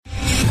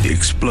the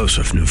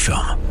explosive new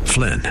film,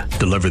 Flynn,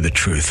 Deliver the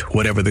Truth,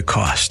 Whatever the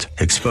Cost,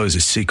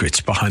 exposes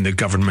secrets behind the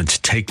government's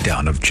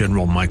takedown of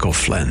General Michael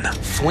Flynn.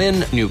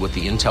 Flynn knew what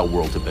the intel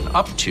world had been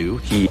up to.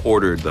 He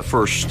ordered the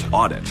first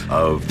audit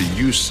of the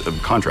use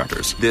of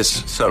contractors.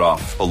 This set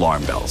off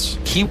alarm bells.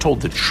 He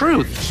told the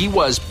truth. He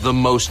was the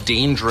most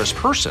dangerous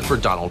person for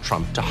Donald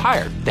Trump to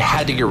hire. They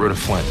had to get rid of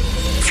Flynn.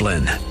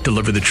 Flynn,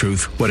 Deliver the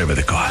Truth, Whatever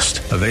the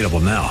Cost. Available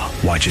now.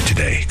 Watch it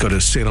today. Go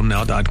to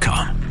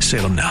salemnow.com.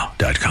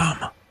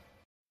 salemnow.com.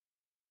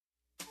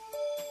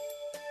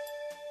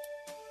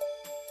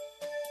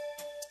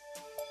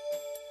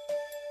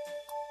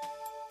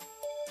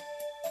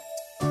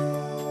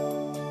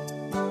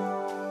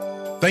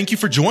 Thank you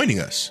for joining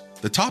us.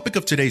 The topic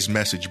of today's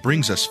message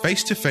brings us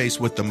face to face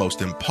with the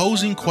most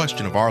imposing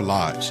question of our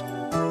lives.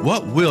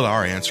 What will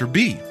our answer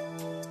be?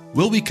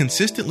 Will we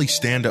consistently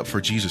stand up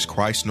for Jesus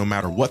Christ no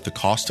matter what the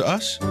cost to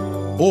us?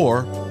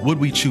 Or would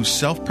we choose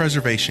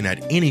self-preservation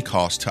at any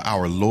cost to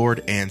our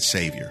Lord and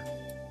Savior?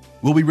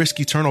 Will we risk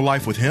eternal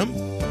life with Him?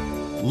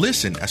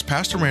 Listen as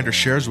Pastor Rander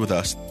shares with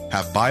us.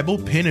 Have Bible,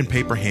 pen, and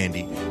paper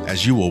handy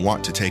as you will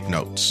want to take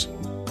notes.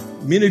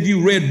 Many of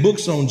you read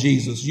books on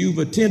Jesus. You've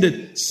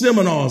attended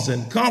seminars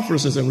and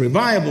conferences and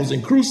revivals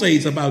and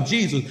crusades about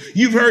Jesus.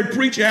 You've heard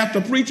preacher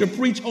after preacher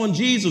preach on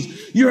Jesus.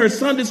 You heard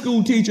Sunday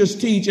school teachers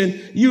teach, and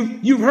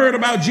you've heard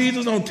about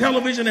Jesus on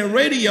television and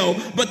radio.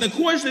 But the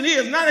question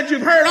is, now that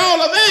you've heard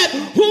all of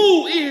that,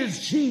 who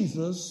is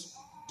Jesus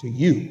to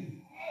you?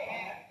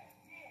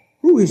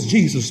 Who is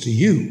Jesus to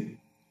you?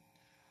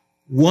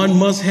 One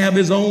must have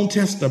his own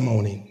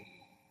testimony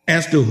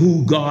as to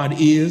who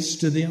God is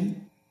to them.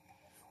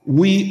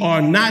 We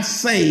are not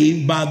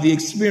saved by the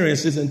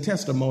experiences and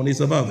testimonies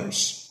of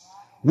others.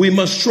 We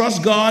must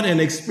trust God and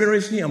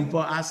experience Him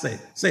for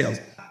ourselves.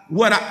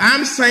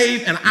 I'm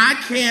saved, and I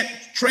can't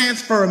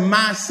transfer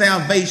my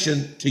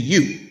salvation to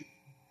you.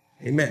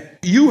 Amen.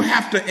 You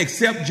have to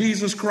accept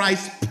Jesus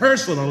Christ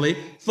personally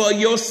for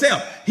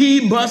yourself.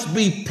 He must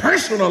be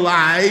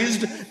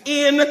personalized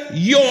in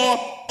your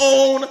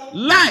own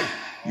life.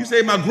 You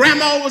say, my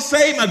grandma was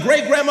saved, my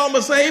great-grandma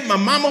was saved, my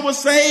mama was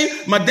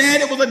saved, my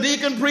daddy was a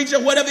deacon, preacher,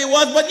 whatever it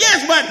was. But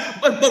yes,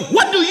 but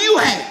what do you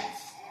have?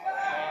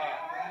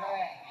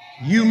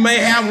 You may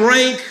have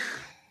rank.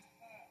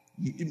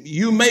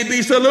 You may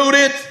be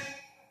saluted.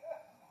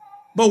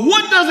 But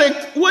what does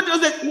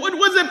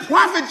it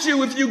profit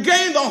you if you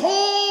gain the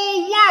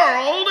whole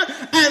world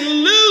and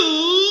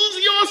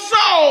lose your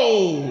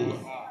soul?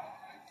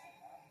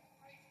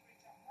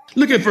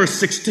 Look at verse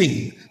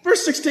 16.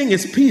 Verse 16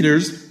 is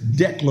Peter's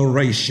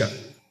declaration.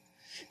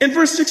 In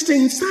verse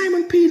 16,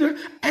 Simon Peter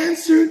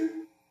answered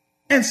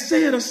and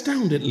said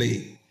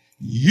astoundedly,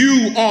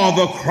 "You are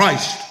the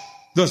Christ,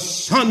 the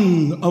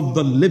Son of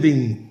the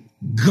living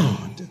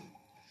God."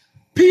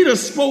 Peter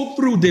spoke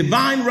through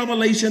divine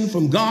revelation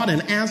from God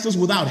and answers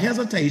without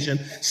hesitation,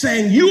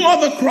 saying, "You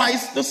are the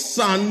Christ, the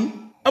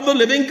Son of the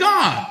living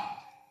God."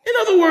 In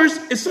other words,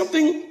 it's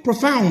something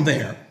profound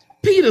there.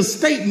 Peter's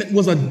statement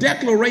was a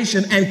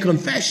declaration and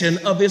confession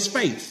of his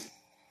faith.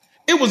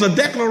 It was a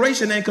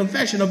declaration and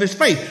confession of his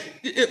faith.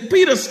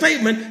 Peter's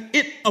statement,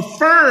 it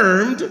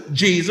affirmed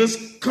Jesus,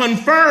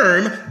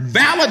 confirmed,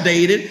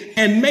 validated,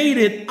 and made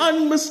it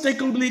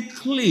unmistakably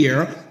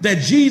clear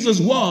that Jesus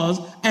was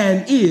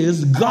and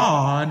is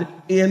God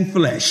in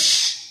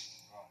flesh.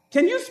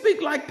 Can you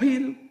speak like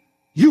Peter?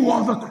 You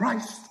are the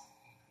Christ,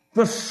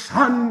 the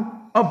Son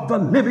of the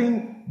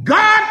living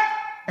God,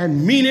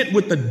 and mean it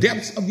with the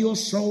depths of your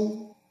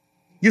soul?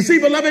 You see,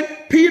 beloved,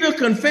 Peter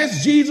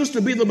confessed Jesus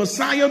to be the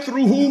Messiah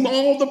through whom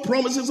all the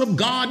promises of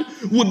God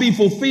would be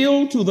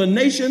fulfilled to the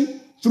nation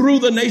through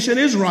the nation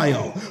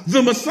Israel.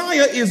 The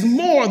Messiah is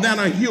more than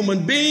a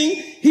human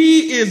being.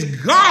 He is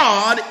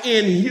God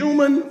in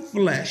human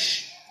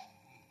flesh.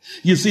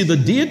 You see, the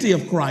deity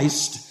of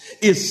Christ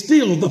is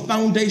still the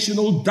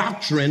foundational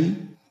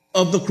doctrine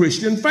of the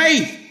Christian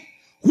faith.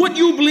 What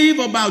you believe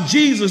about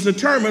Jesus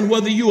determines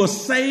whether you are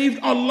saved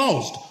or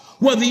lost,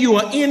 whether you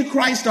are in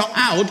Christ or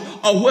out,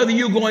 or whether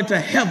you're going to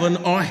heaven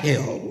or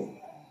hell.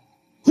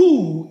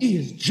 Who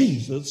is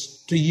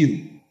Jesus to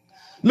you?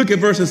 Look at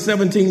verses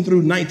 17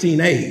 through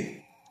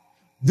 19a.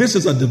 This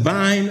is a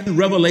divine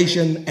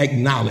revelation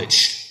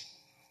acknowledged.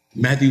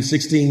 Matthew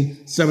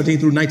 16, 17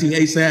 through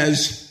 19a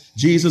says,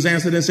 Jesus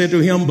answered and said to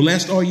him,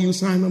 "Blessed are you,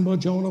 Simon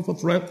Bar-Jonah, for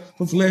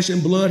flesh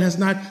and blood has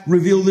not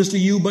revealed this to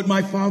you, but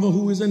my Father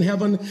who is in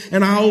heaven.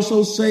 And I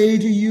also say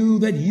to you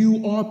that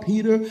you are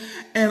Peter,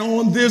 and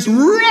on this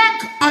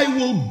rock I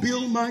will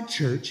build my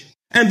church,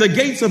 and the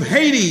gates of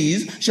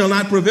Hades shall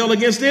not prevail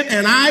against it,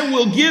 and I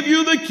will give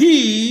you the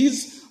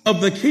keys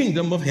of the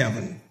kingdom of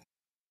heaven."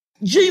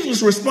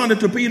 Jesus responded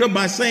to Peter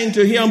by saying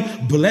to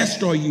him,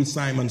 "Blessed are you,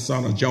 Simon,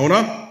 son of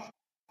Jonah,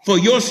 for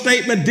your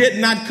statement did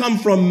not come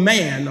from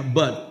man,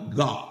 but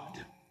God."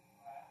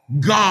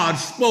 God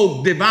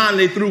spoke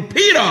divinely through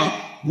Peter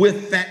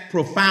with that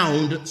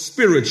profound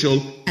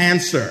spiritual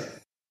answer.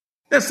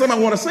 There's something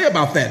I want to say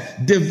about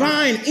that.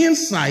 Divine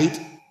insight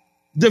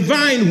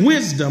divine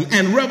wisdom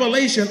and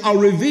revelation are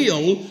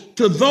revealed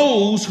to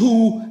those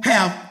who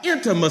have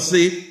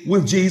intimacy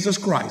with Jesus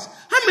Christ.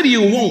 How many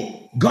of you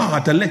want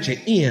God to let you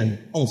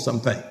in on some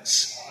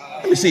things?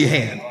 Let me see your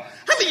hand.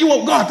 How many of you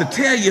want God to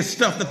tell you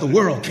stuff that the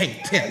world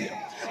can't tell you?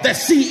 That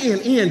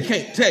CNN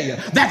can't tell you,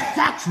 that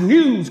Fox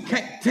News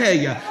can't tell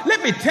you?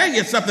 Let me tell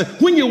you something.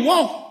 When you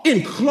walk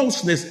in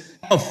closeness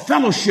of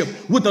fellowship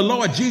with the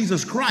Lord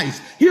Jesus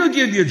Christ, he'll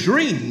give you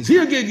dreams.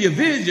 He'll give you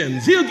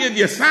visions. He'll give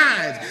you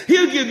signs.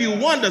 He'll give you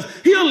wonders.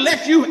 He'll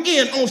let you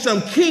in on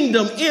some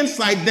kingdom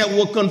insight that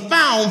will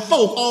confound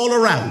folk all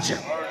around you.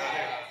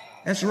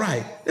 That's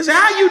right. They say,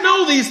 how you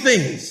know these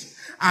things?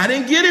 I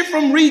didn't get it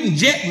from reading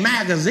Jet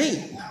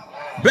Magazine,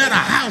 Better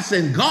House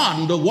and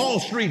Garden, the Wall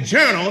Street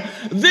Journal.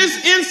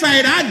 This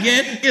insight I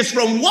get is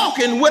from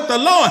walking with the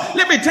Lord.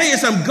 Let me tell you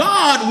something.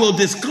 God will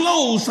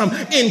disclose some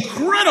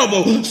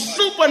incredible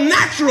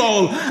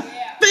supernatural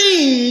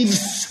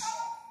things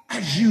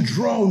as you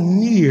draw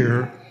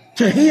near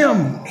to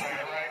him.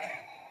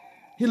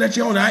 He'll let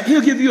you on.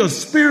 He'll give you a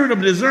spirit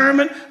of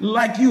discernment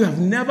like you have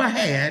never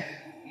had.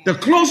 The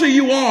closer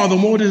you are, the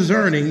more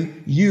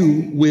discerning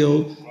you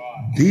will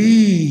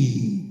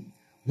be.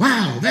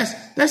 Wow,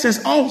 that's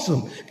just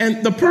awesome.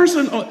 And the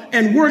person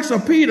and works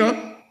of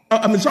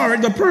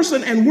the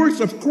person and works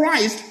of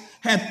Christ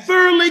had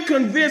thoroughly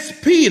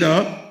convinced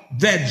Peter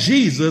that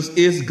Jesus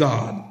is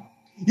God.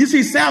 You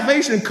see,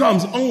 salvation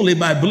comes only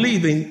by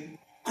believing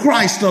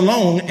Christ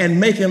alone and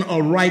making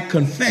a right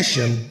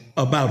confession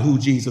about who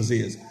Jesus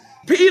is.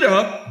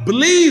 Peter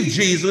believed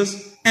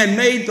Jesus and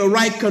made the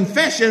right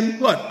confession,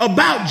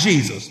 about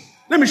Jesus.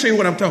 Let me show you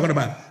what I'm talking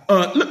about.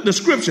 Look, the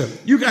scripture.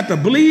 You got to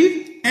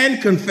believe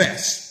and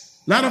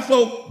confess. A lot of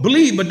folk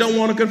believe but don't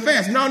want to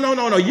confess.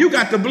 No. You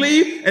got to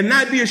believe and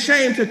not be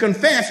ashamed to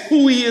confess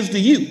who he is to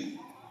you.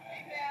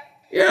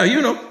 Yeah,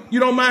 you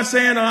don't mind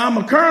saying I'm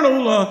a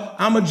colonel, or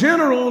I'm a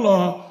general,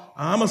 or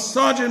I'm a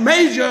sergeant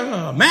major,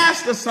 or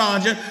master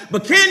sergeant,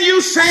 but can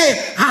you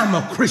say I'm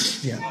a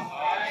Christian?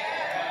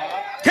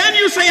 Can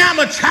you say I'm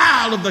a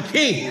child of the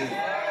King?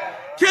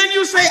 Can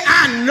you say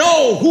I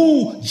know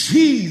who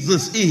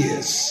Jesus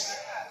is?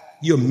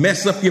 You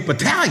mess up your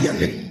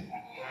battalion.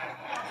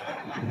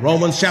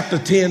 Romans chapter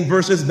 10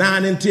 verses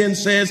 9 and 10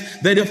 says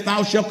that if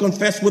thou shalt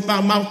confess with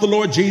thy mouth the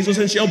Lord Jesus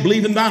and shalt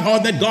believe in thy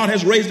heart that God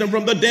has raised him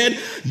from the dead,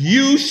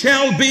 you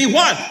shall be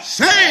what?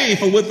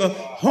 Saved. For with the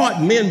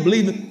heart men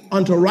believe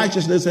unto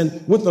righteousness,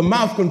 and with the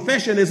mouth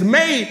confession is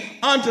made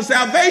unto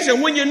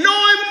salvation. When you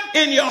know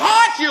him in your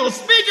heart, you'll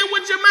speak it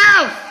with your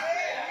mouth.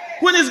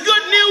 When it's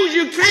good news,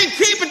 you can't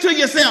keep it to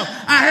yourself.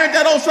 I heard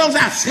that old song.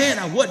 I said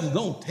I wasn't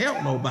going to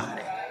tell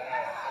nobody,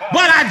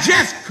 but I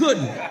just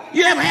couldn't.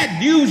 You ever had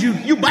news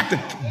you about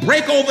to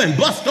break over and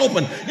bust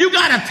open? You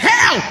got to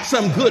tell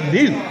some good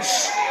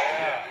news.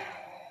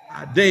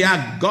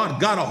 God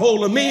got a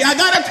hold of me. I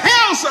got to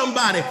tell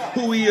somebody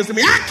who he is to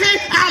me.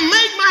 I'll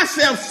make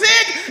myself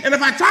sick, and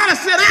if I try to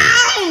sit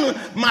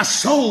down, my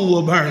soul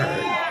will burn.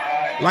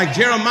 Like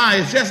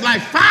Jeremiah, it's just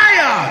like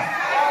fire.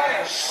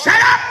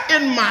 Shut up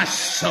in my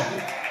soul,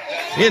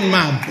 in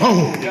my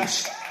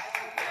bones.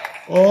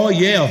 Oh,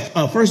 yeah.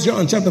 1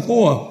 John chapter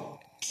 4,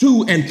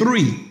 2 and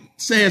 3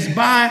 says,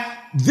 by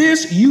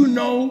this you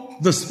know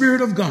the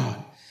Spirit of God.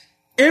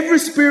 Every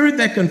spirit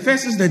that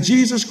confesses that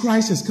Jesus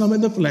Christ has come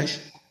in the flesh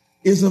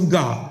is of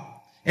God.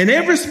 And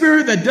every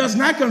spirit that does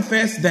not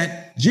confess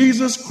that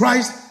Jesus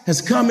Christ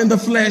has come in the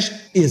flesh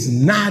is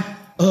not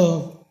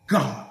of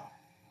God.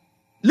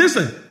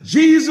 Listen,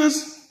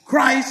 Jesus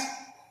Christ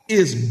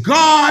is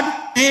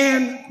God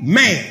and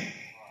man.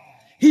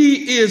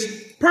 He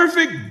is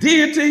perfect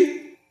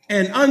deity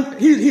and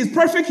he's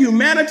perfect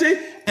humanity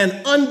and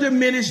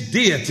undiminished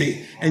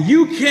deity. And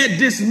you can't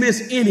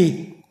dismiss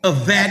any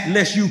of that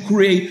unless you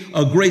create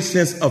a great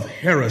sense of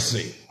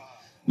heresy.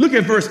 Look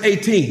at verse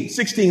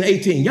 16,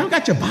 18. Y'all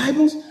got your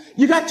Bibles?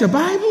 You got your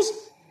Bibles?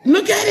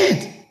 Look at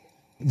it.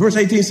 Verse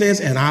 18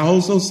 says, and I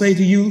also say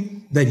to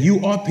you that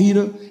you are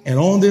Peter, and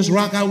on this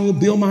rock I will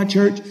build my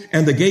church,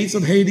 and the gates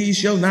of Hades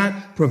shall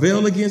not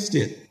prevail against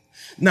it.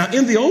 Now,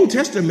 in the Old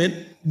Testament,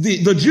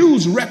 the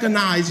Jews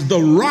recognized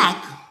the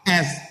rock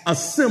as a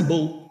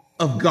symbol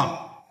of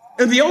God.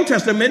 In the Old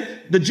Testament,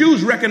 the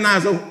Jews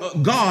recognize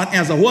God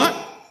as a what?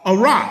 A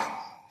rock.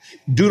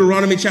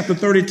 Deuteronomy chapter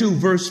 32,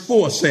 verse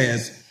 4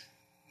 says,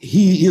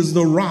 he is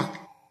the rock.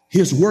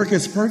 His work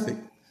is perfect.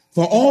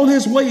 For all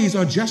his ways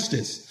are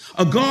justice.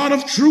 A God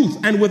of truth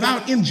and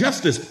without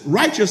injustice.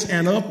 Righteous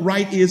and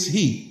upright is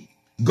he.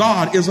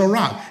 God is a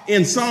rock.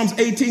 In Psalms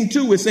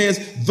 18:2, it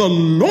says, the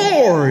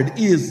Lord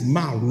is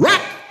my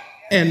rock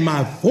and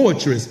my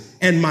fortress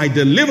and my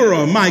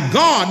deliverer, my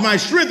God, my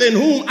strength in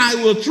whom I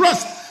will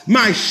trust,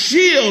 my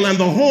shield and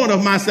the horn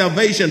of my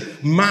salvation,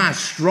 my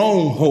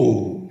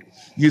stronghold.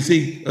 You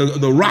see,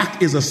 the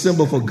rock is a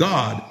symbol for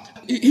God.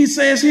 He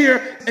says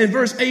here in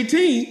verse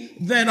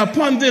 18 that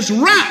upon this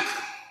rock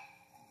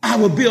I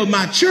will build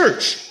my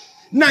church.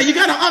 Now you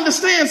got to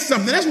understand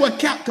something. That's what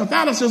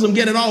Catholicism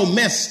get it all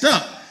messed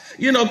up.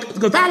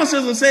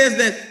 Catholicism says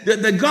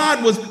that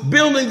God was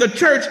building the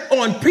church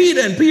on Peter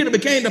and Peter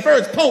became the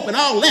first pope and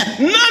all that.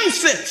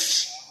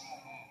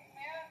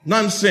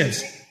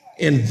 Nonsense.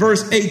 In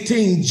verse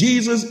 18,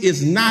 Jesus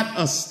is not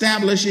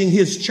establishing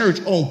his church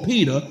on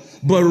Peter,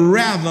 but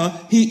rather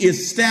he is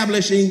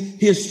establishing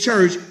his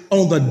church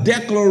on the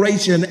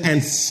declaration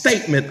and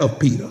statement of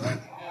Peter.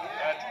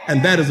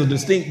 And that is a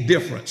distinct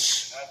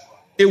difference.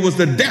 It was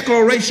the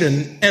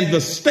declaration and the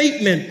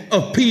statement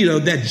of Peter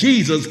that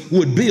Jesus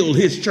would build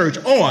his church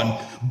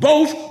on.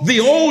 Both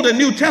the Old and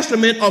New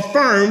Testament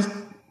affirms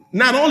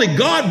not only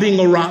God being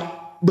a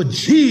rock, but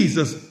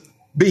Jesus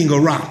being a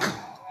rock.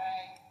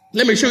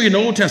 Let me show you in the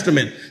Old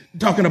Testament,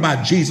 talking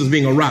about Jesus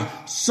being a rock.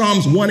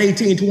 Psalms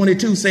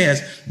 118:22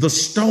 says, the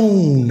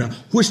stone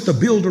which the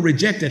builder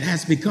rejected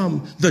has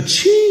become the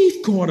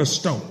chief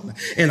cornerstone.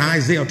 In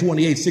Isaiah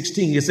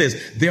 28:16, it says,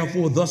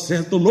 therefore thus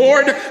says the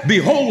Lord,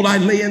 behold, I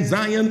lay in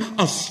Zion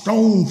a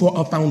stone for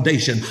a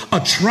foundation, a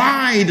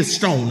tried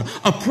stone,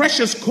 a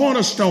precious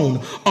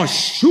cornerstone, a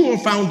sure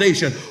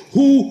foundation.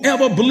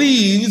 Whoever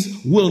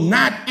believes will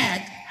not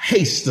act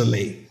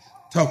hastily.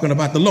 Talking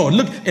about the Lord.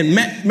 Look in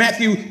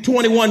Matthew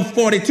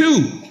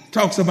 21:42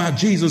 talks about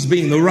Jesus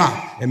being the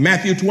rock. In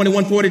Matthew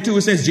 21:42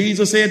 it says,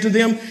 Jesus said to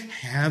them,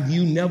 have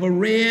you never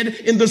read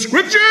in the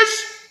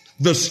scriptures?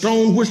 The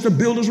stone which the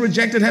builders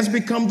rejected has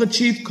become the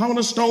chief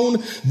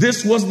cornerstone.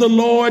 This was the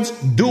Lord's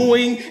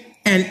doing,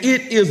 and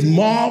it is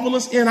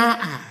marvelous in our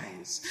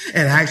eyes.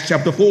 In Acts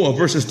chapter 4,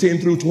 verses 10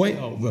 through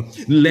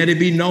 12, let it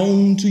be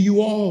known to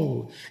you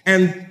all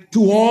and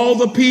to all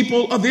the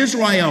people of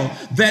Israel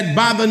that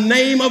by the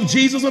name of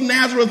Jesus of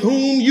Nazareth,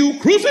 whom you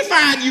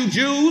crucified, you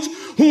Jews,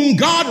 whom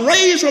God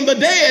raised from the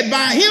dead,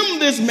 by him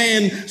this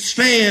man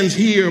stands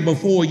here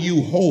before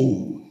you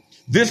whole.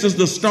 This is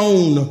the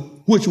stone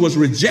which was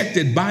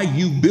rejected by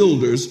you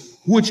builders,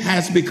 which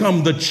has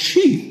become the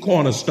chief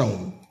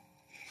cornerstone.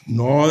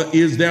 Nor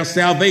is there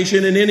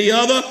salvation in any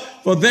other,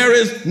 for there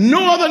is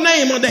no other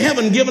name under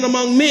heaven given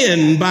among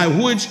men by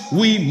which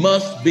we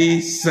must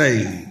be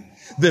saved.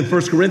 Then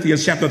 1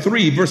 Corinthians chapter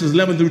 3, verses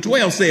 11 through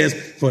 12 says,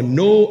 for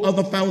no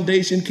other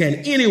foundation can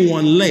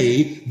anyone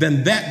lay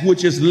than that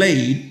which is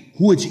laid,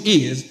 which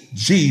is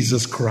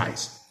Jesus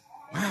Christ.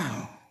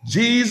 Wow.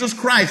 Jesus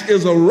Christ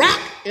is a rock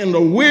in the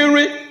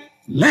weary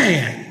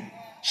land,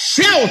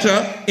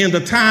 shelter in the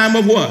time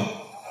of what?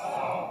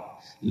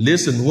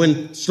 Listen,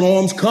 when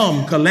storms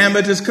come,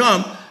 calamities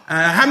come.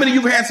 How many of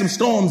you have had some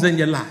storms in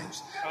your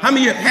lives? How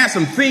many of you had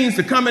some things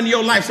to come into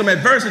your life, some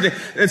adversity,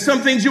 and some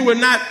things you were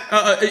not,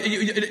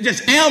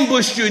 just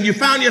ambushed you and you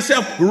found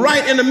yourself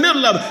right in the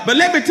middle of it. But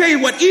let me tell you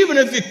what, even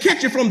if you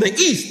catch it from the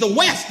east, the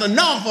west, the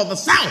north, or the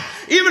south,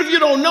 even if you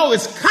don't know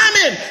it's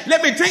coming,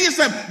 let me tell you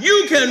something,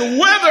 you can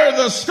weather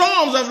the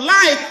storms of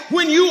life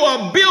when you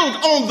are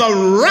built on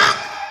the rock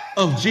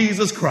of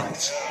Jesus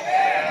Christ.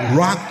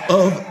 Rock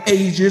of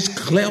ages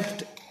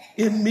cleft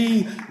in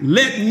me,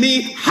 let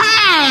me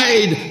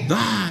hide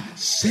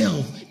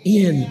thyself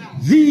in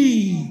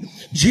thee.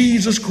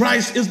 Jesus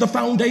Christ is the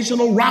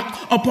foundational rock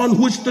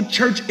upon which the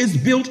church is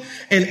built,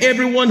 and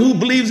everyone who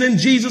believes in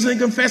Jesus and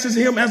confesses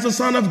him as the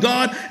Son of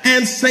God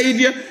and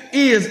Savior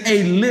is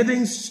a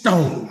living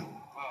stone.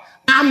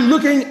 I'm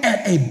looking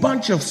at a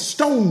bunch of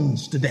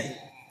stones today.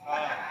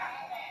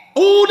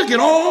 Oh, look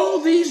at all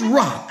these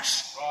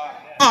rocks.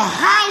 A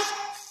house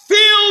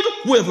filled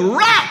with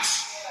rocks.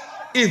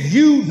 If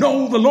you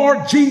know the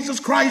Lord Jesus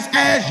Christ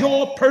as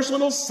your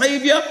personal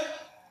Savior,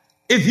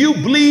 if you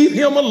believe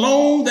him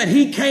alone, that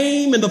he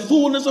came in the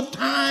fullness of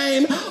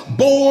time,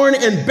 born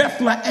in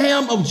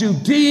Bethlehem of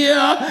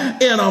Judea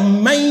in a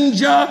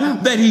manger,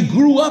 that he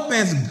grew up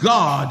as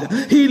God,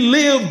 he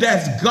lived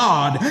as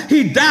God,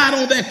 he died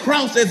on that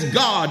cross as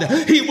God,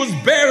 he was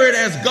buried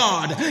as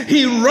God,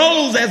 he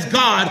rose as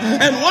God,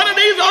 and one of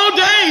these old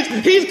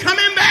days he's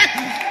coming back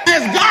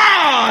as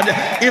God.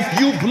 If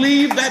you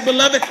believe that,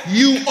 beloved,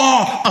 you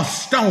are a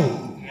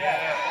stone.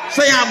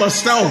 Say, I'm a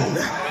stone.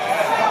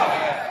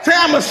 Say,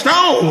 I'm a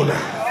stone.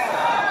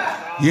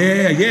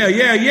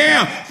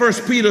 Yeah. 1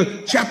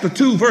 Peter chapter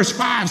 2, verse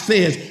 5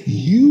 says,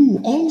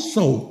 you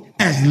also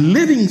as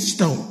living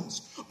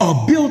stones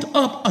are built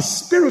up a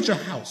spiritual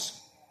house,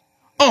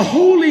 a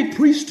holy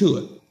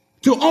priesthood,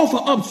 to offer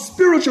up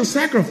spiritual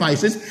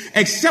sacrifices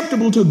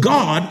acceptable to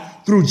God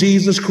through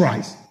Jesus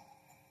Christ.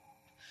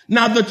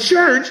 Now, the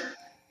church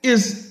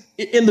is,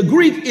 in the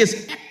Greek,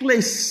 is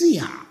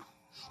ekklesia,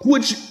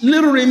 which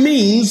literally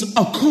means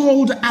a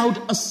called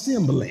out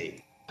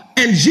assembly.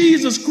 And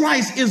Jesus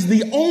Christ is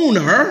the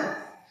owner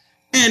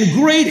and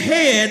great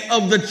head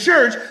of the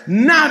church,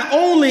 not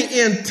only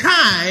in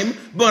time,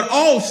 but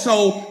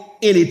also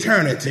in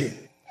eternity.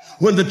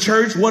 When the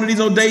church, one of these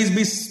old days,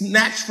 be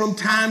snatched from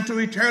time to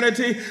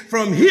eternity,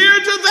 from here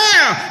to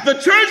there,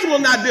 the church will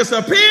not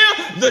disappear.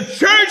 The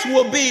church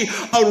will be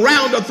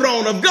around the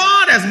throne of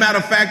God. As a matter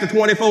of fact, the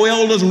 24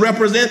 elders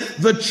represent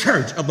the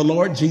church of the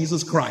Lord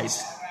Jesus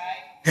Christ.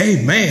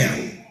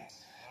 Amen.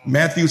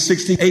 Matthew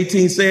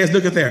 16:18 says,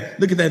 look at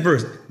that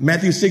verse.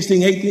 Matthew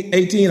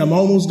 16:18, I'm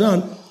almost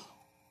done.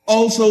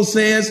 Also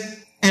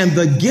says, and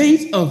the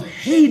gate of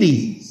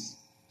Hades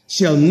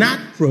shall not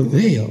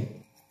prevail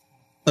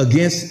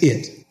against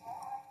it.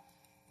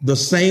 The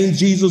same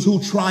Jesus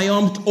who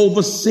triumphed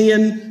over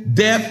sin,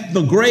 death,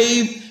 the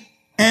grave,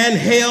 and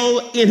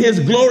hell in his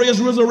glorious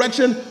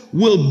resurrection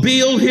will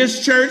build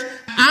his church.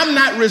 I'm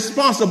not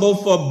responsible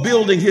for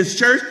building his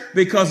church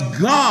because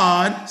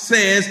God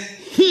says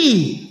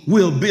he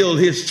will build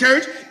his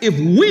church if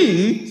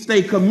we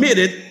stay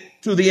committed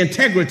to the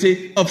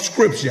integrity of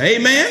Scripture.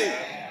 Amen?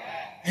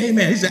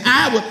 Amen. He said,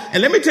 I will.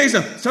 And let me tell you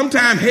something.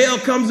 Sometimes hell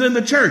comes in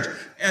the church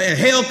and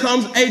hell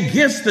comes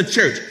against the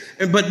church.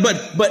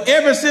 But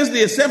ever since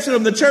the inception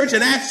of the church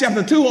in Acts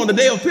chapter 2 on the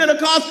day of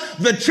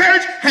Pentecost, the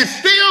church has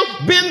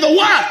still been the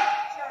what?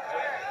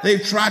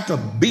 They've tried to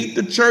beat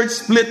the church,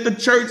 split the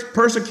church,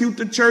 persecute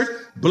the church,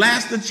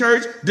 blast the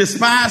church,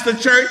 despise the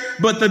church.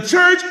 But the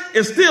church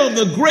is still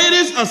the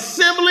greatest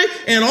assembly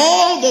in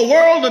all the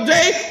world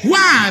today.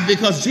 Why?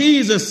 Because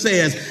Jesus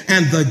says,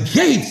 and the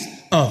gates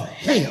of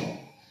hell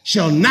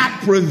shall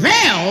not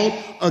prevail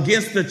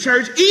against the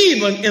church,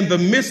 even in the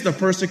midst of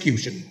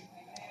persecution.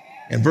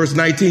 And verse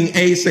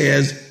 19a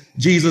says,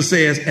 Jesus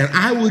says, and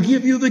I will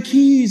give you the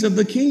keys of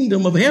the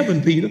kingdom of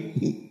heaven, Peter.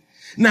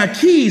 Now,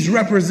 keys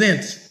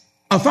represents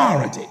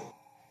authority.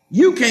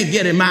 You can't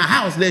get in my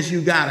house unless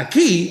you got a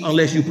key,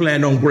 unless you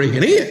plan on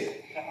breaking in.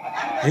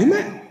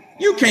 Amen.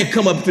 You can't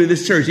come up to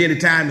this church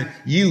anytime and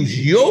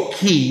use your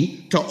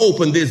key to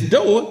open this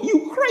door.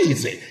 You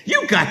crazy.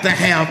 You got to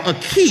have a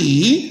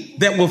key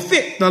that will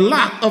fit the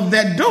lock of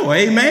that door.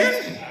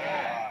 Amen.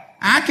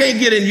 I can't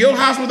get in your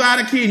house without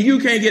a key, and you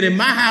can't get in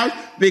my house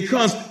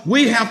because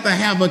we have to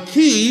have a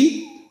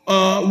key,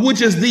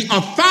 which is the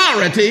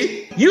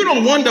authority. You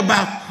don't wonder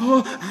about,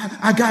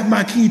 I got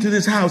my key to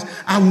this house.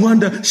 I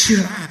wonder,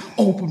 should I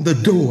open the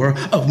door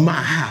of my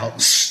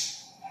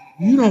house?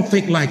 You don't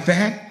think like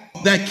that.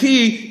 That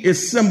key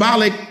is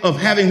symbolic of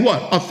having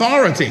what?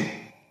 Authority.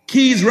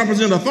 Keys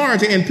represent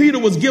authority, and Peter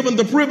was given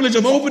the privilege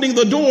of opening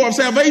the door of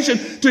salvation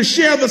to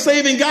share the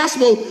saving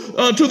gospel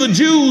to the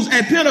Jews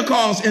at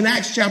Pentecost in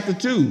Acts chapter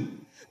 2.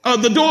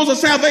 The doors of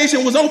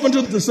salvation was open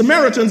to the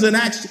Samaritans in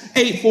Acts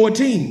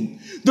 8:14.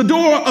 The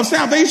door of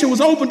salvation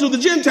was open to the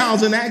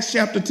Gentiles in Acts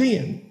chapter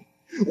 10.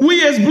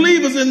 We as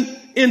believers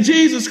in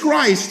Jesus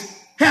Christ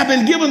have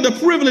been given the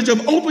privilege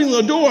of opening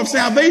the door of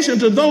salvation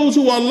to those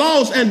who are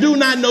lost and do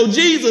not know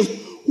Jesus.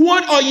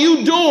 What are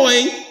you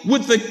doing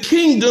with the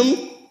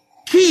kingdom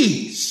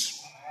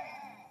keys?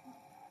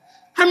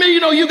 How many of you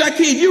know you got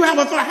keys? You have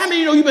authority. How many of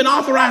you know you've been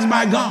authorized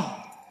by God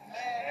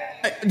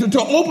to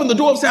open the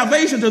door of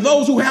salvation to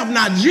those who have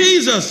not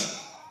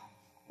Jesus?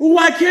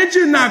 Why can't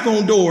you knock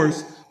on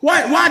doors?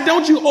 Why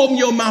don't you open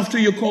your mouth to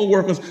your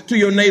co-workers, to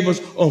your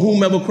neighbors, or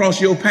whomever cross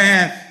your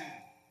path?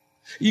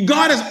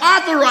 God has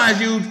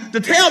authorized you to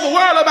tell the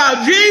world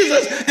about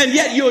Jesus, and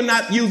yet you're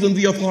not using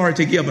the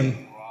authority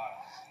given.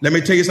 Let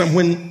me tell you something.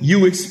 When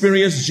you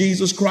experience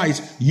Jesus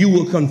Christ, you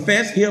will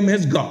confess him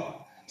as God.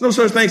 There's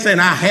no such thing saying,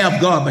 I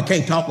have God, but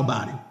can't talk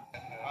about him.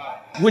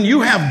 When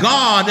you have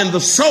God in the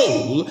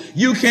soul,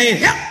 you can't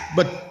help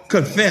but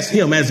confess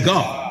him as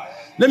God.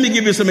 Let me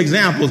give you some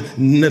examples.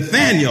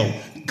 Nathanael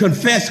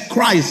confessed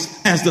Christ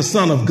as the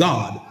Son of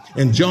God.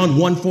 In John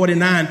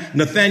 1:49,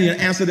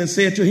 Nathanael answered and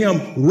said to him,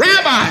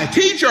 Rabbi,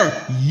 teacher,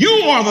 you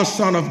are the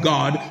Son of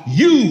God.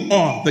 You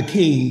are the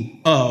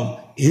King of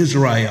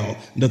Israel.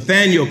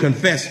 Nathanael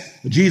confessed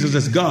Jesus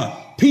as God.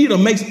 Peter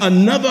makes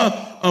another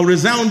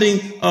resounding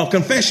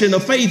confession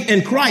of faith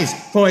in Christ.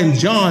 For in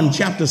John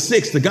chapter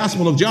 6, the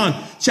Gospel of John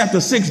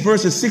chapter 6,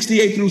 verses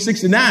 68 through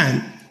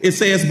 69, it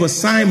says, but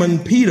Simon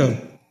Peter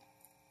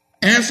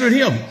answered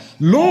him,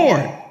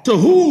 Lord, to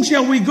whom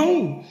shall we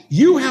go?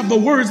 You have the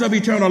words of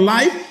eternal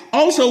life.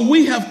 Also,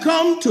 we have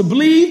come to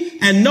believe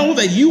and know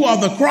that you are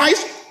the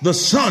Christ, the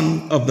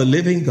Son of the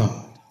living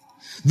God.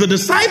 The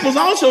disciples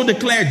also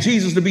declared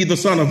Jesus to be the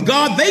Son of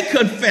God. They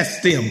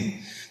confessed him.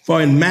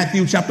 For in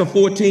Matthew chapter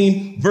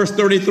 14, verse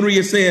 33,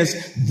 it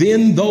says,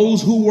 then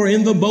those who were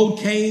in the boat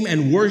came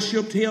and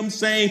worshiped him,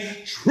 saying,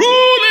 truly,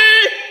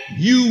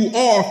 you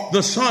are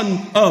the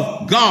Son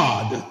of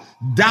God.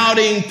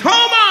 Doubting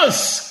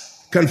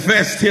Thomas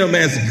confessed him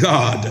as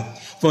God.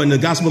 For in the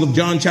Gospel of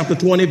John chapter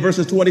 20,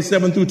 verses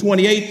 27 through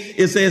 28,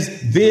 it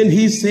says, then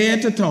he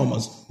said to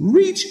Thomas,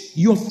 reach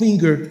your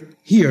finger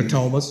here,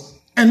 Thomas,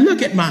 and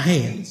look at my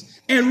hands,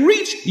 and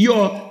reach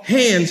your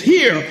hands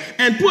here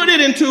and put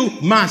it into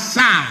my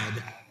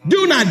side.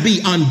 Do not be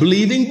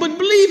unbelieving, but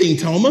believing,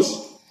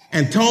 Thomas.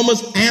 And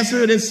Thomas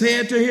answered and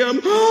said to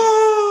him,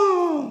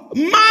 oh,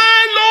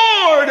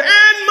 my Lord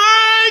and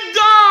my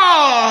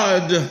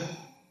God.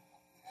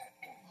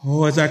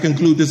 Oh, as I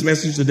conclude this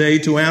message today,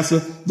 to answer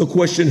the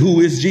question,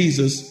 who is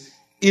Jesus,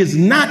 is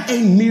not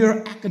a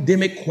mere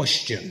academic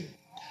question,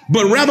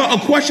 but rather a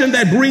question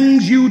that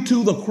brings you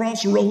to the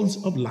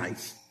crossroads of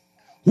life.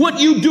 What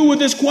you do with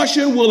this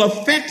question will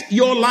affect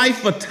your life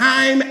for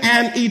time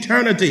and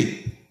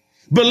eternity.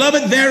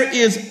 Beloved, there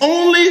is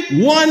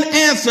only one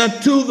answer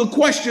to the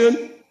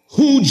question,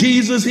 who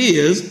Jesus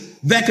is,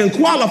 that can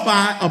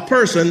qualify a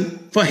person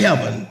for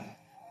heaven.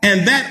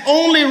 And that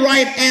only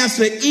right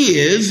answer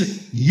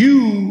is,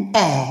 you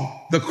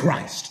are the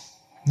Christ.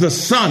 the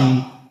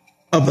Son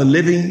of the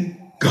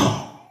living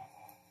God.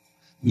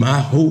 My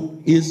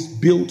hope is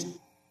built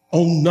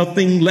on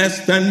nothing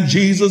less than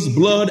Jesus'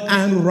 blood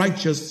and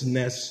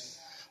righteousness.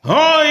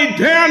 I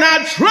dare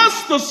not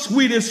trust the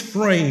sweetest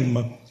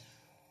frame,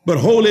 but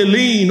wholly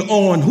lean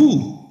on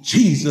who?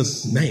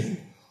 Jesus' name.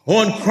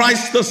 On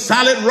Christ the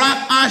solid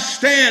rock I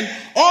stand.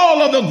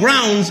 All other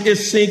grounds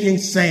is sinking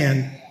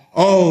sand.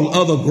 All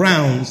other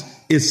grounds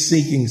is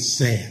sinking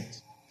sand.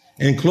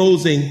 In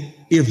closing,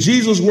 if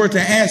Jesus were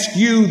to ask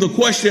you the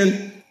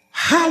question,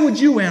 how would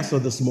you answer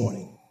this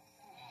morning?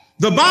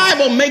 The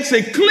Bible makes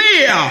it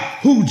clear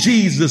who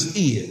Jesus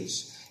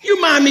is.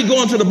 You mind me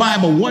going to the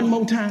Bible one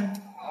more time?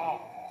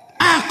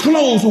 I'll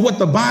close with what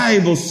the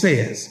Bible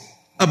says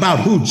about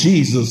who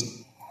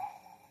Jesus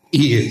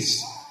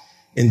is.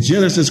 In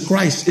Genesis,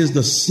 Christ is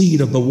the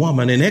seed of the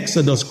woman. In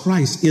Exodus,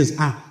 Christ is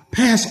our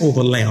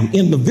Passover lamb.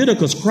 In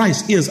Leviticus,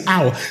 Christ is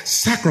our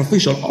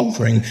sacrificial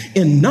offering.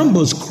 In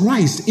Numbers,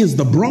 Christ is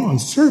the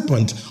bronze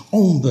serpent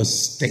on the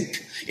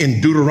stake.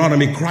 In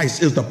Deuteronomy,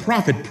 Christ is the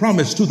prophet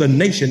promised to the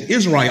nation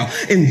Israel.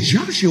 In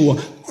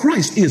Joshua,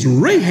 Christ is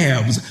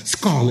Rahab's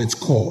scarlet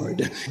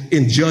cord.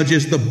 In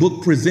Judges, the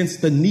book presents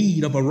the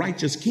need of a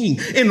righteous king.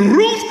 In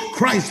Ruth,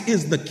 Christ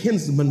is the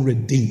kinsman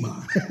redeemer.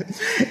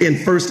 In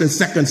 1st and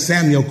 2nd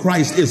Samuel,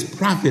 Christ is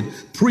prophet,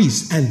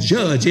 priest, and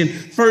judge. In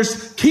 1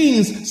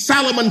 Kings,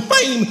 Solomon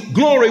fame,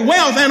 glory,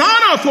 wealth, and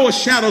honor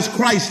foreshadows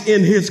Christ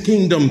in his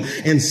kingdom.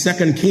 In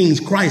 2 Kings,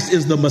 Christ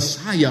is the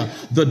Messiah,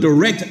 the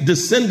direct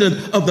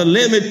descendant of the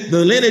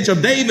lineage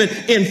of David.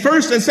 In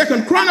 1st and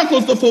 2nd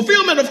Chronicles, the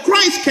fulfillment of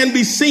Christ can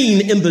be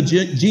seen in the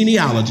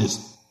genealogies.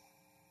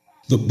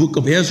 The book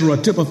of Ezra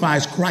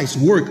typifies Christ's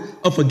work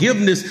of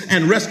forgiveness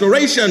and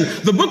restoration.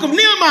 The book of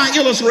Nehemiah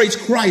illustrates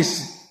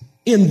Christ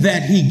in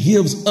that he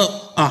gives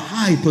up a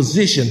high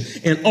position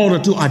in order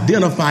to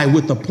identify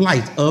with the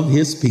plight of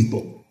his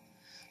people.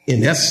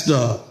 In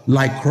Esther,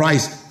 like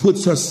Christ,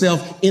 puts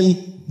herself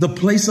in the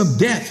place of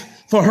death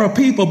for her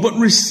people, but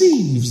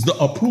receives the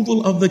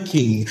approval of the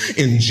king.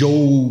 In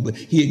Job,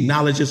 he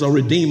acknowledges a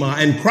redeemer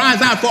and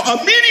cries out for a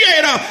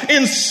mediator.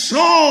 In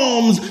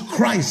Psalms,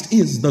 Christ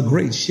is the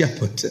great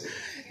shepherd.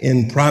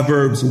 In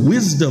Proverbs,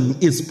 wisdom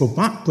is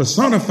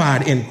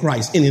personified in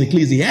Christ. In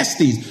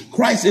Ecclesiastes,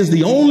 Christ is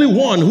the only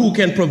one who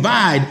can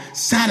provide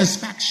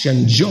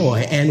satisfaction,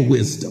 joy, and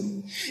wisdom.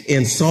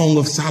 In Song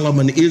of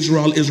Solomon,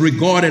 Israel is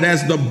regarded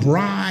as the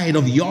bride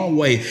of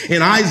Yahweh.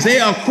 In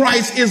Isaiah,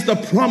 Christ is the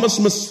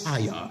promised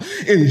Messiah.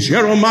 In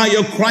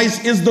Jeremiah,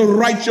 Christ is the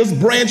righteous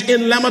branch.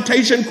 In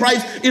Lamentation,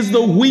 Christ is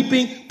the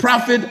weeping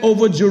prophet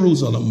over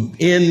Jerusalem.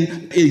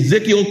 In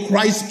Ezekiel,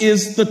 Christ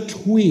is the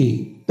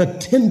twig, the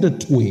tender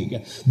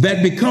twig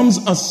that becomes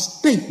a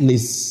stately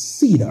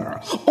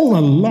cedar on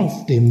a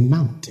lofty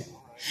mountain.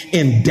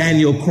 In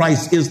Daniel,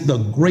 Christ is the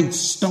great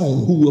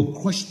stone who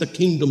will crush the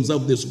kingdoms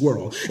of this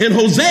world. In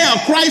Hosea,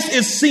 Christ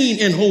is seen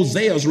in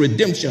Hosea's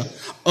redemption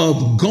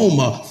of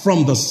Gomer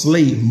from the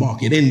slave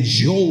market. In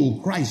Joel,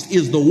 Christ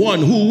is the one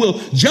who will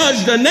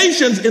judge the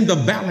nations in the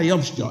valley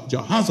of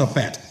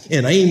Jehoshaphat.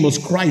 In Amos,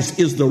 Christ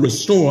is the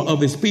restorer of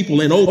his people.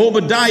 In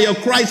Obadiah,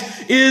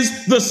 Christ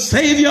is the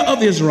savior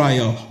of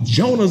Israel.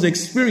 Jonah's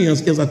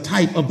experience is a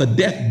type of the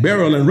death,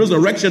 burial, and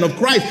resurrection of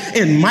Christ.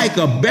 In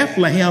Micah,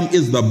 Bethlehem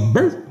is the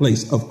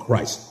birthplace of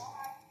Christ.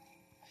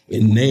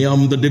 In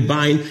Nahum, the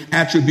divine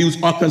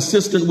attributes are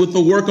consistent with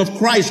the work of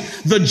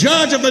Christ, the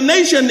judge of the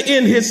nation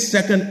in his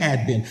second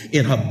advent.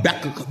 In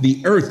Habakkuk,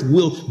 the earth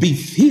will be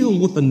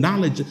filled with the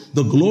knowledge,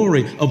 the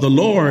glory of the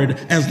Lord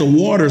as the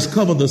waters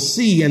cover the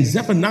sea. And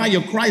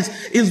Zephaniah, Christ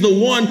is the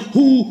one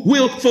who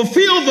will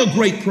fulfill the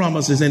great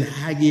promises. In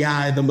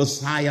Haggai, the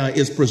Messiah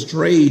is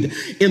portrayed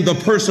in the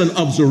person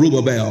of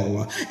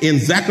Zerubbabel. In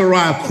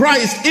Zechariah,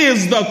 Christ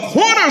is the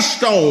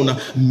cornerstone.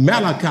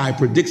 Malachi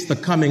predicts the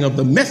coming of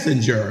the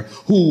messenger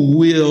who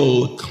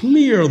will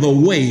clear the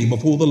way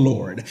before the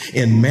Lord.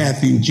 In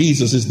Matthew,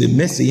 Jesus is the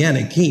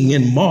messianic king.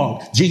 In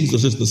Mark,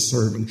 Jesus is the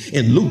servant.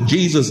 In Luke,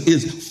 Jesus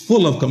is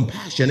full of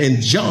compassion. In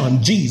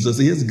John, Jesus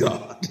is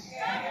God.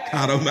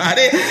 God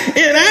Almighty.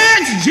 In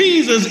Acts,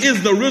 Jesus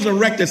is the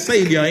resurrected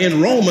Savior.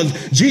 In Romans,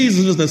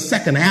 Jesus is the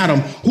second Adam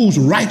whose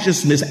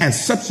righteousness and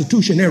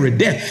substitutionary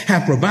death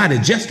have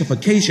provided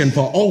justification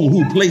for all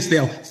who place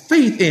their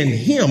faith in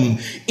him.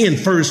 In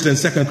 1st and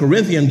 2nd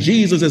Corinthians,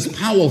 Jesus is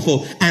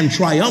powerful and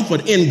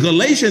triumphant. In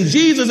Galatians,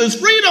 Jesus is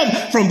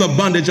freedom from the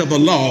bondage of the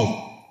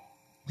law.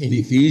 In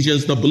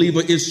Ephesians, the believer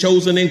is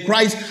chosen in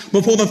Christ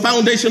before the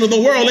foundation of the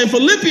world. In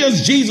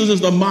Philippians, Jesus is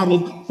the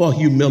model for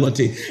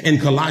humility. In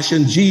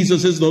Colossians,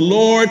 Jesus is the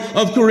Lord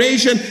of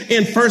creation.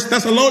 In 1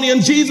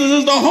 Thessalonians, Jesus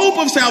is the hope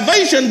of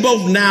salvation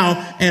both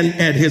now and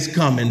at his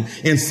coming.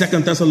 In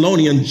 2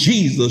 Thessalonians,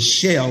 Jesus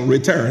shall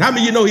return. How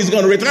many of you know he's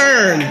going to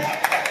return?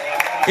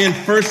 In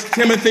 1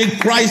 Timothy,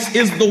 Christ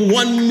is the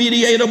one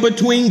mediator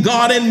between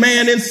God and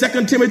man. In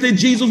 2 Timothy,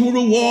 Jesus will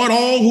reward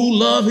all who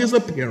love his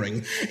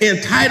appearing.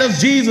 In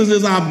Titus, Jesus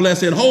is our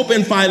blessed hope.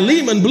 In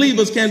Philemon,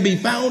 believers can be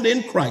found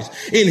in Christ.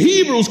 In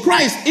Hebrews,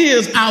 Christ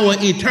is our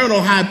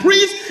eternal high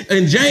priest.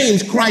 In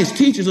James, Christ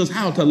teaches us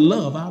how to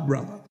love our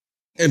brother.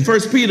 In 1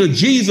 Peter,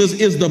 Jesus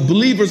is the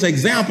believer's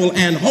example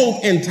and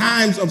hope in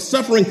times of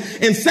suffering.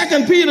 In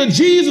 2 Peter,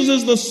 Jesus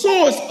is the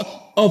source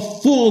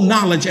of full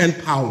knowledge and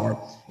power.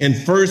 In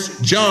 1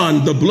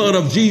 John, the blood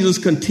of Jesus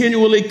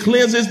continually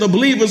cleanses the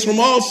believers from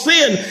all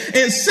sin.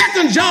 In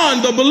 2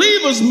 John, the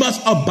believers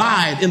must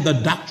abide in the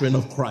doctrine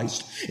of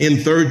Christ. In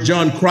 3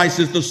 John, Christ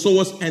is the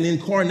source and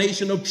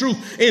incarnation of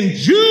truth. In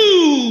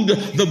Jude,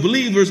 the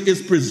believers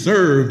is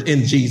preserved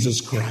in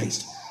Jesus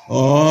Christ.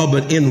 Oh,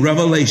 but in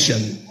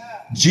Revelation,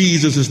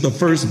 Jesus is the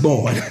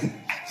firstborn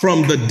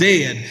from the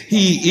dead.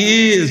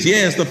 He is,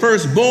 yes, the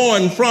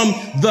firstborn from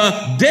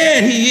the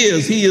dead. He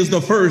is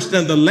the first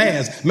and the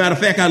last. Matter of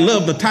fact, I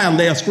love the title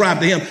they ascribe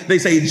to him. They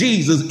say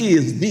Jesus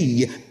is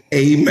the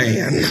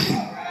Amen.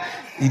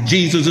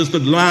 Jesus is the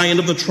Lion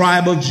of the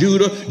tribe of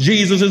Judah.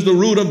 Jesus is the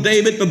root of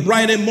David, the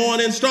bright and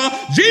morning star.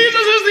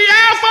 Jesus is the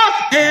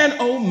Alpha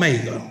and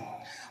Omega.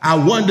 I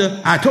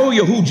wonder, I told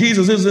you who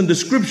Jesus is in the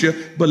scripture,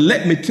 but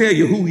let me tell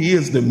you who he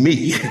is to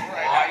me.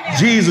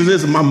 Jesus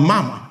is my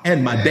mama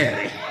and my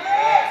daddy,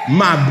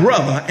 my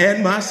brother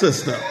and my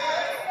sister.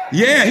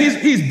 Yeah,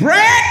 he's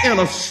bread in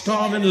a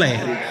starving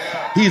land.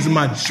 He's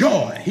my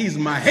joy. He's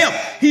my help.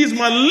 He's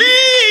my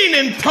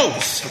leaning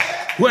post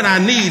when I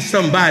need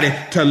somebody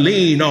to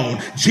lean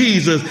on.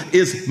 Jesus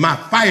is my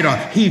fighter.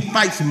 He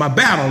fights my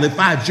battle if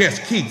I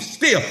just keep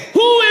still.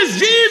 Who is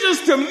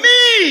Jesus to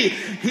me?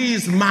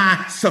 He's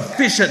my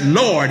sufficient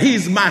Lord.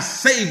 He's my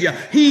Savior.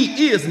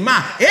 He is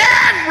my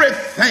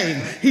everything.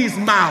 He's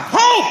my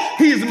hope.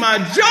 He's my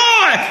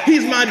joy.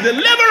 He's my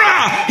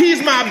deliverer.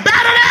 He's my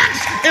battle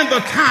axe in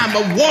the time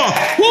of war.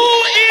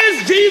 Who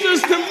is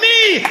Jesus to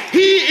me?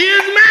 He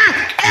is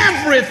my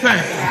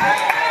everything.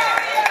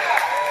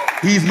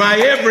 He's my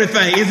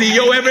everything. Is he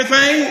your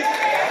everything?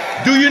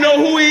 Do you know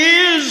who he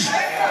is?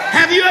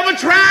 Have you ever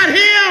tried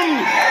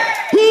him?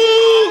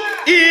 Who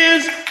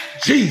is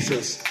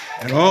Jesus?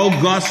 And all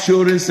God's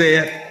children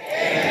said,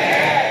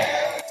 Amen.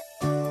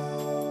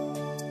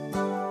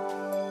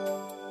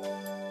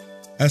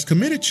 As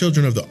committed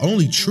children of the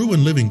only true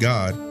and living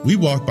God, we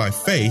walk by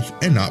faith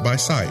and not by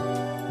sight.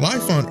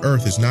 Life on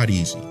earth is not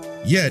easy.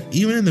 Yet,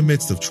 even in the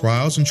midst of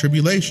trials and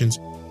tribulations,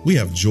 we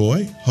have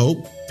joy,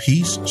 hope,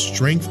 peace,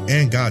 strength,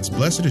 and God's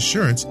blessed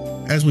assurance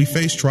as we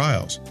face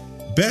trials.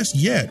 Best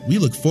yet, we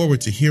look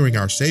forward to hearing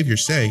our Savior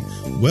say,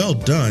 "Well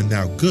done,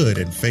 thou good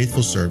and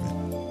faithful servant,"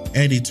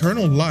 and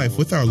eternal life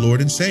with our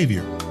Lord and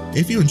Savior.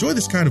 If you enjoy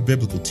this kind of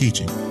biblical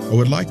teaching or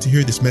would like to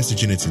hear this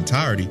message in its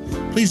entirety,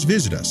 please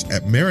visit us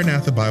at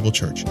Maranatha Bible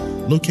Church,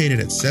 located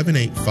at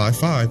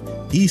 7855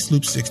 East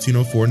Loop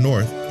 1604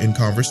 North in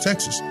Converse,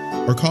 Texas,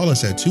 or call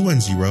us at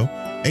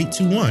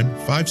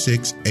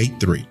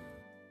 210-821-5683.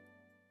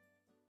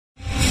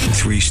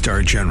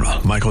 3-star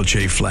General Michael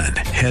J. Flynn,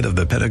 head of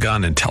the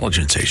Pentagon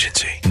Intelligence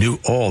Agency, knew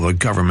all the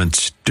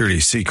government's dirty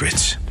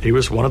secrets. He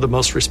was one of the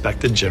most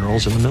respected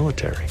generals in the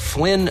military.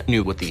 Flynn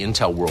knew what the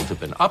intel world had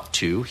been up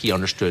to. He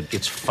understood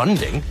its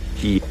funding.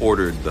 He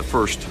ordered the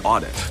first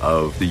audit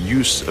of the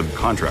use of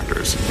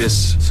contractors.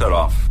 This set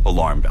off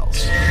alarm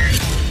bells.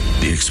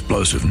 The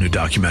explosive new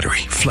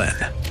documentary, Flynn,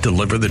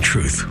 Deliver the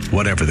Truth,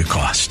 Whatever the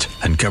Cost,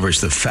 uncovers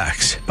the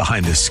facts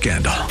behind this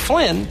scandal.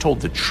 Flynn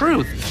told the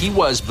truth. He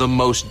was the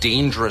most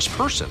dangerous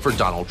person for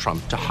Donald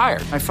Trump to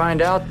hire. I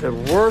find out the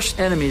worst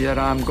enemy that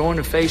I'm going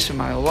to face in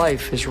my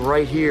life is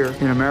right here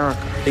in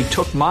America. They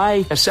took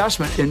my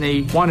assessment and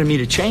they wanted me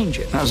to change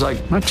it. And I was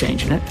like, I'm not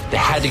changing it. They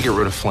had to get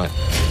rid of Flynn.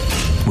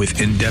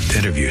 With in-depth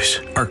interviews,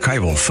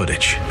 archival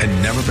footage,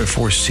 and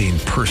never-before-seen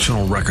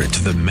personal records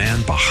of the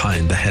man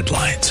behind the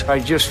headlines. I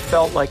just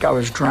felt like I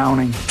was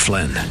drowning.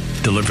 Flynn,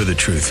 Deliver the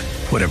Truth,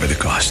 Whatever the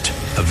Cost.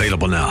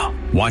 Available now.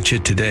 Watch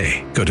it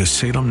today. Go to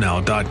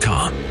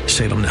salemnow.com.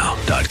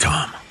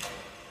 salemnow.com.